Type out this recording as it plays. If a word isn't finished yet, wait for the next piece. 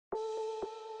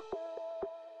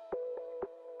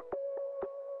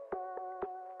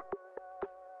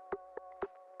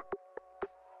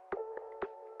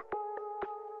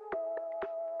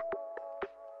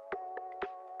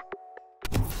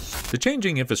The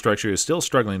changing infrastructure is still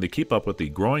struggling to keep up with the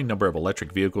growing number of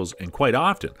electric vehicles and quite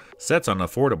often sets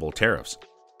unaffordable tariffs.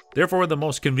 Therefore, the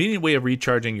most convenient way of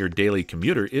recharging your daily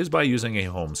commuter is by using a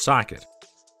home socket.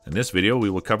 In this video, we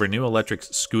will cover new electric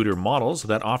scooter models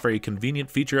that offer a convenient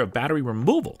feature of battery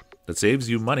removal that saves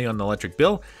you money on the electric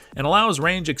bill and allows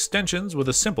range extensions with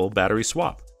a simple battery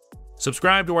swap.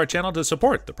 Subscribe to our channel to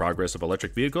support the progress of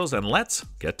electric vehicles, and let's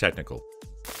get technical.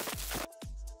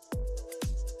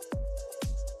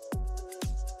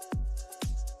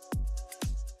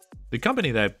 The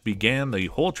company that began the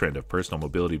whole trend of personal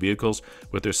mobility vehicles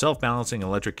with their self-balancing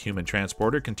electric human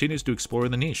transporter continues to explore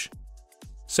the niche.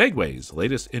 Segway's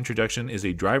latest introduction is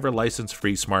a driver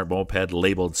license-free smart moped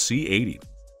labeled C80.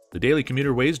 The daily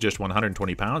commuter weighs just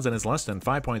 120 pounds and is less than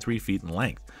 5.3 feet in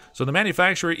length, so the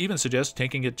manufacturer even suggests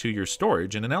taking it to your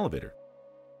storage in an elevator.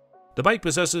 The bike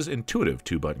possesses intuitive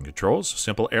 2-button controls,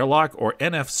 simple airlock or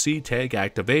NFC tag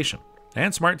activation,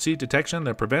 and smart seat detection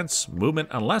that prevents movement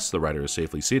unless the rider is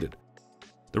safely seated.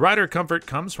 The rider comfort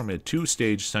comes from a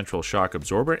 2-stage central shock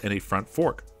absorber and a front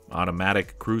fork,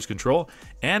 automatic cruise control,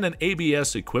 and an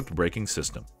ABS-equipped braking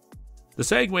system. The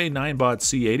Segway 9-bot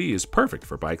C80 is perfect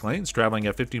for bike lanes, traveling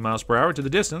at 50 miles per hour to the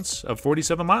distance of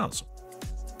 47 miles.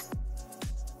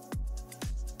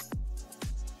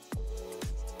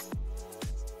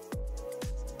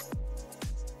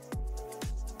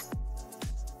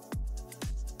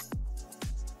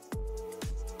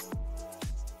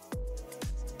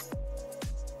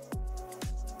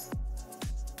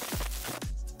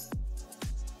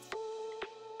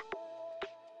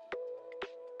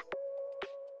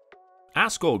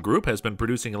 Asco Group has been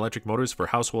producing electric motors for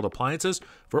household appliances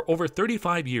for over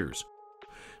 35 years.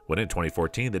 When in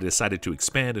 2014 they decided to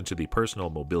expand into the personal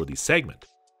mobility segment.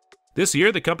 This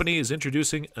year the company is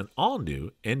introducing an all-new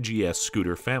NGS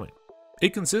scooter family.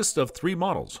 It consists of 3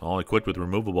 models, all equipped with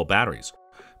removable batteries,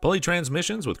 pulley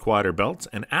transmissions with quieter belts,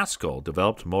 and Asco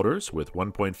developed motors with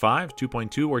 1.5,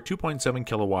 2.2, or 2.7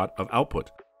 kilowatt of output.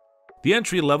 The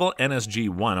entry-level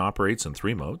NSG-1 operates in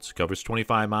 3 modes, covers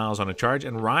 25 miles on a charge,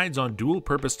 and rides on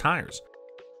dual-purpose tires.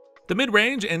 The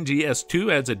mid-range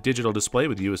NGS-2 adds a digital display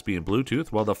with USB and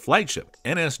Bluetooth, while the flagship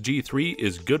NSG-3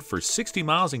 is good for 60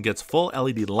 miles and gets full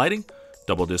LED lighting,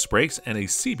 double disc brakes, and a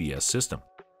CBS system.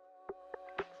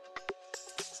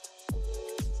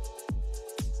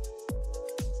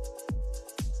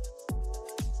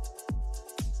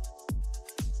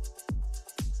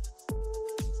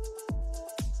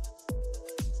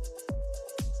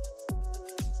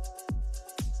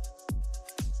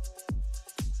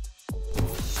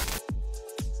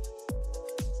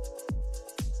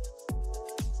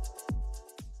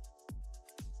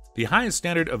 The highest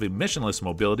standard of emissionless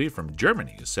mobility from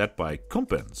Germany is set by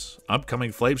Compens'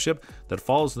 upcoming Flameship that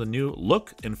follows the new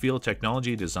look and feel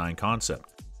technology design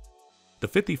concept. The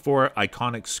 54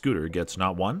 iconic scooter gets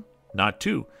not 1, not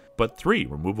 2, but 3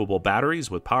 removable batteries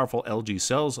with powerful LG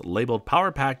cells labeled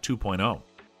PowerPack 2.0.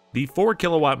 The 4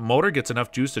 kilowatt motor gets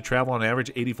enough juice to travel on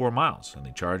average 84 miles, and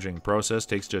the charging process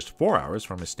takes just 4 hours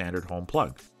from a standard home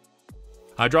plug.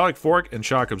 Hydraulic fork and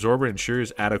shock absorber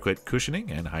ensures adequate cushioning,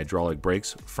 and hydraulic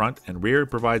brakes front and rear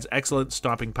provides excellent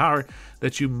stopping power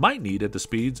that you might need at the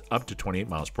speeds up to 28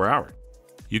 miles per hour.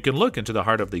 You can look into the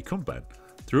heart of the Compens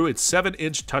through its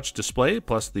 7-inch touch display,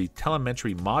 plus the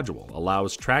telemetry module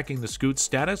allows tracking the scoot's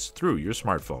status through your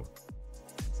smartphone.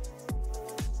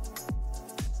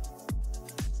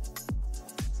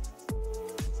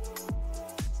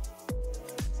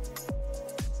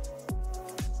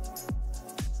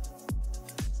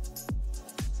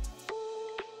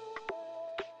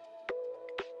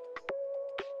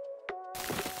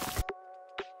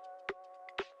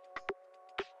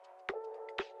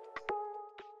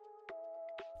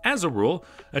 As a rule,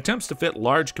 attempts to fit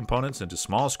large components into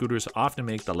small scooters often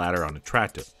make the latter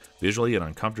unattractive, visually and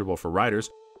uncomfortable for riders.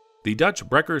 The Dutch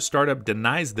Brekker startup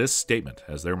denies this statement,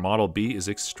 as their Model B is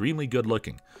extremely good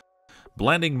looking,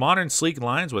 blending modern sleek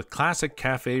lines with classic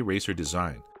cafe racer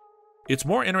design. Its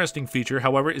more interesting feature,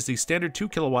 however, is the standard 2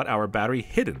 kilowatt-hour battery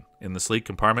hidden in the sleek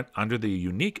compartment under the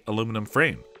unique aluminum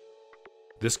frame.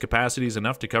 This capacity is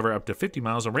enough to cover up to 50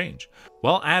 miles of range,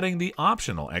 while adding the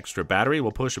optional extra battery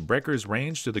will push Brekker's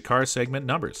range to the car segment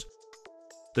numbers.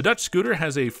 The Dutch scooter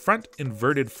has a front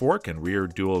inverted fork and rear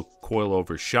dual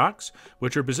coilover shocks,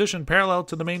 which are positioned parallel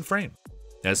to the main frame.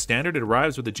 As standard, it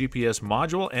arrives with a GPS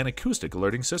module and acoustic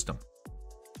alerting system.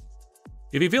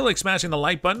 If you feel like smashing the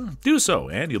like button, do so,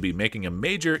 and you'll be making a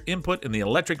major input in the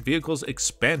electric vehicle's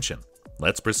expansion.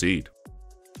 Let's proceed.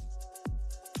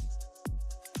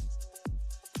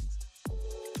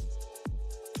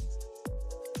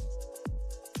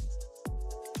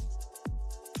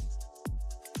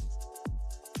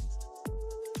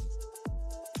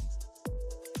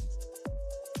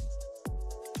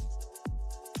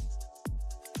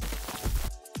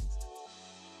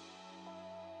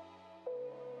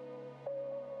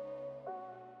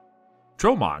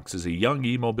 Tromax is a young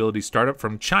e-mobility startup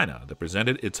from China that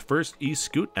presented its first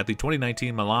e-scoot at the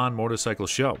 2019 Milan Motorcycle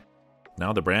Show.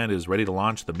 Now the brand is ready to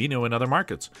launch the Mino in other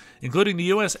markets, including the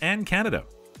US and Canada.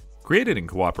 Created in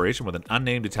cooperation with an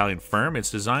unnamed Italian firm, its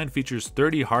design features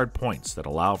 30 hard points that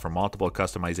allow for multiple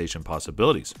customization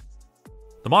possibilities.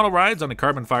 The model rides on a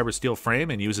carbon fiber steel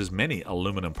frame and uses many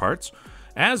aluminum parts,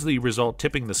 as the result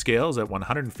tipping the scales at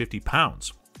 150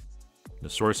 pounds. The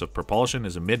source of propulsion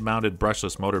is a mid-mounted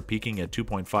brushless motor peaking at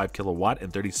 2.5 kilowatt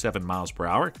and 37 miles per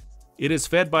hour. It is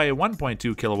fed by a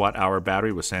 1.2 kilowatt-hour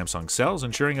battery with Samsung cells,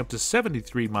 ensuring up to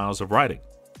 73 miles of riding.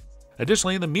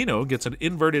 Additionally, the Mino gets an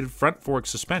inverted front fork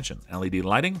suspension, LED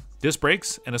lighting, disc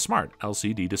brakes, and a smart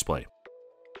LCD display.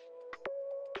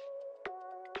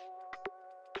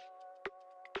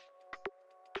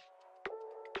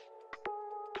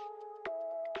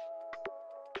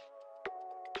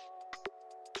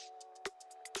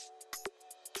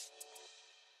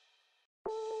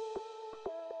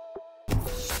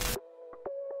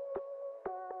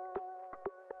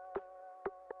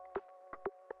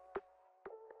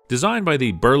 Designed by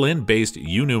the Berlin-based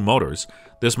Unis Motors,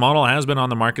 this model has been on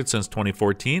the market since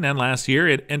 2014, and last year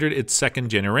it entered its second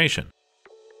generation.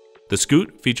 The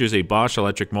Scoot features a Bosch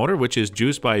electric motor which is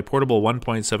juiced by a portable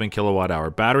 1.7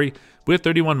 kilowatt-hour battery with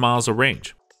 31 miles of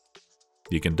range.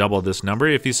 You can double this number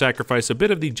if you sacrifice a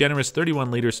bit of the generous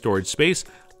 31-liter storage space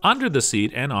under the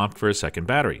seat and opt for a second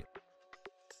battery.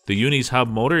 The Unis hub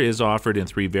motor is offered in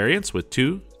 3 variants with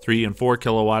 2, 3, and 4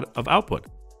 kilowatt of output.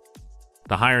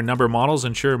 The higher number models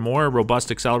ensure more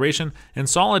robust acceleration and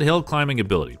solid hill climbing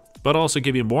ability, but also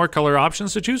give you more color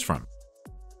options to choose from.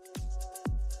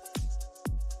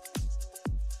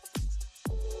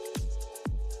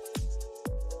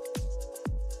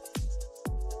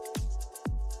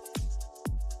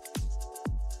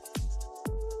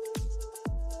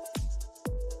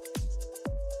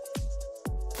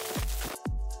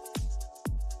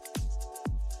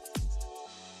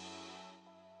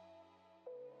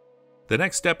 The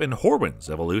next step in Horwin's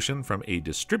evolution from a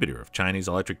distributor of Chinese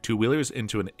electric two-wheelers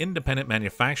into an independent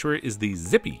manufacturer is the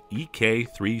Zippy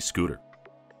Eek3 scooter.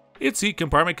 Its seat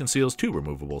compartment conceals 2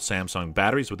 removable Samsung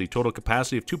batteries with a total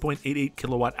capacity of 2.88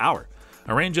 kilowatt-hour,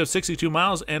 a range of 62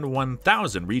 miles, and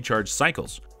 1,000 recharge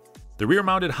cycles. The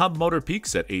rear-mounted hub motor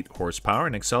peaks at 8 horsepower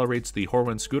and accelerates the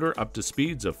Horwin scooter up to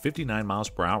speeds of 59 miles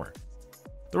per hour.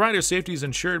 The rider's safety is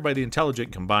ensured by the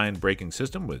intelligent combined braking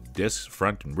system with discs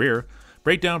front and rear,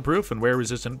 breakdown-proof and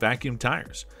wear-resistant vacuum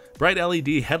tires, bright LED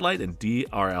headlight and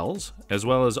DRLs, as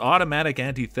well as automatic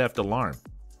anti-theft alarm.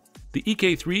 The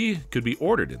Eek3 could be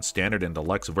ordered in standard and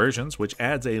deluxe versions, which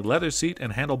adds a leather seat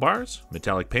and handlebars,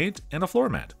 metallic paint, and a floor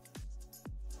mat.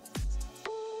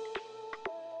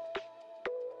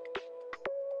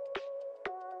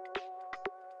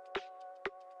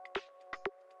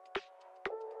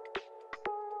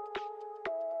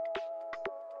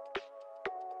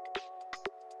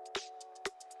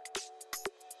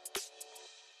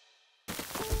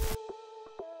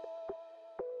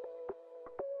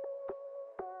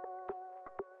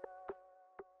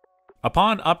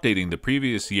 Upon updating the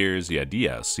previous year's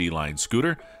Yadea C-Line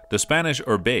scooter, the Spanish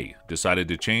Urbe decided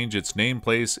to change its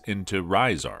nameplate into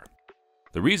Rizar.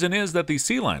 The reason is that the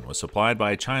C-Line was supplied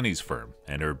by a Chinese firm,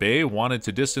 and Urbe wanted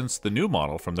to distance the new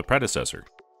model from the predecessor.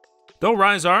 Though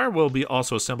Rizar will be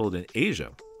also assembled in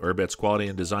Asia, Urbe's quality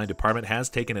and design department has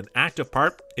taken an active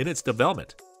part in its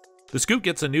development. The Scoot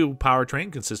gets a new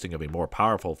powertrain consisting of a more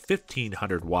powerful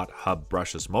 1500-watt hub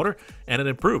brushless motor and an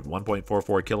improved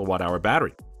 1.44 kilowatt-hour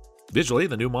battery. Visually,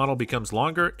 the new model becomes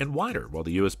longer and wider, while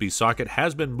the USB socket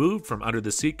has been moved from under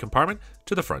the seat compartment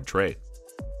to the front tray.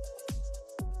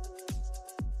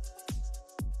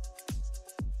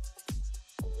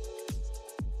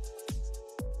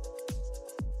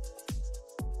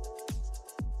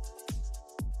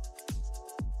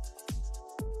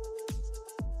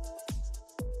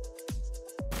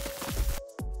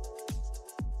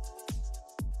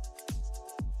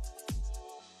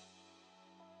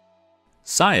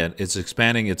 Sciot is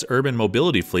expanding its urban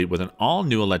mobility fleet with an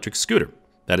all-new electric scooter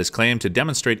that is claimed to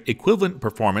demonstrate equivalent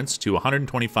performance to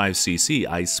 125cc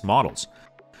ICE models.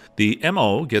 The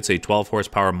MO gets a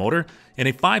 12-horsepower motor and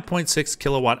a 5.6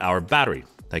 kilowatt-hour battery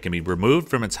that can be removed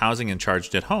from its housing and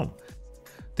charged at home.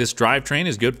 This drivetrain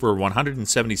is good for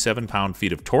 177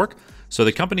 pound-feet of torque, so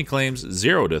the company claims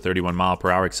 0 to 31 mile per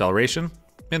hour acceleration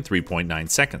in 3.9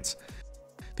 seconds.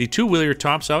 The two-wheeler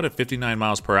tops out at 59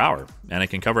 miles per hour, and it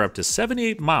can cover up to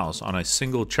 78 miles on a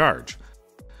single charge.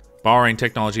 Borrowing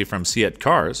technology from Sciot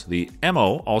cars, the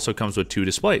MO also comes with 2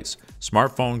 displays,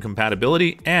 smartphone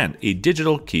compatibility, and a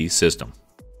digital key system.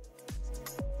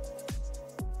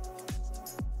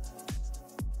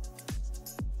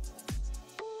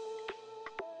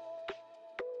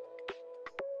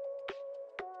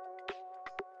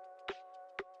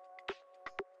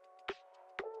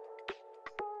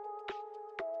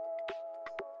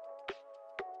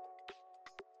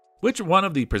 Which one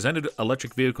of the presented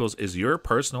electric vehicles is your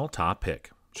personal top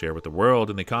pick? Share with the world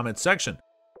in the comments section.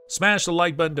 Smash the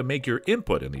like button to make your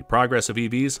input in the progress of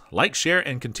EVs. Like, share,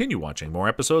 and continue watching more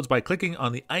episodes by clicking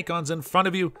on the icons in front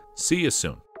of you. See you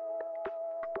soon.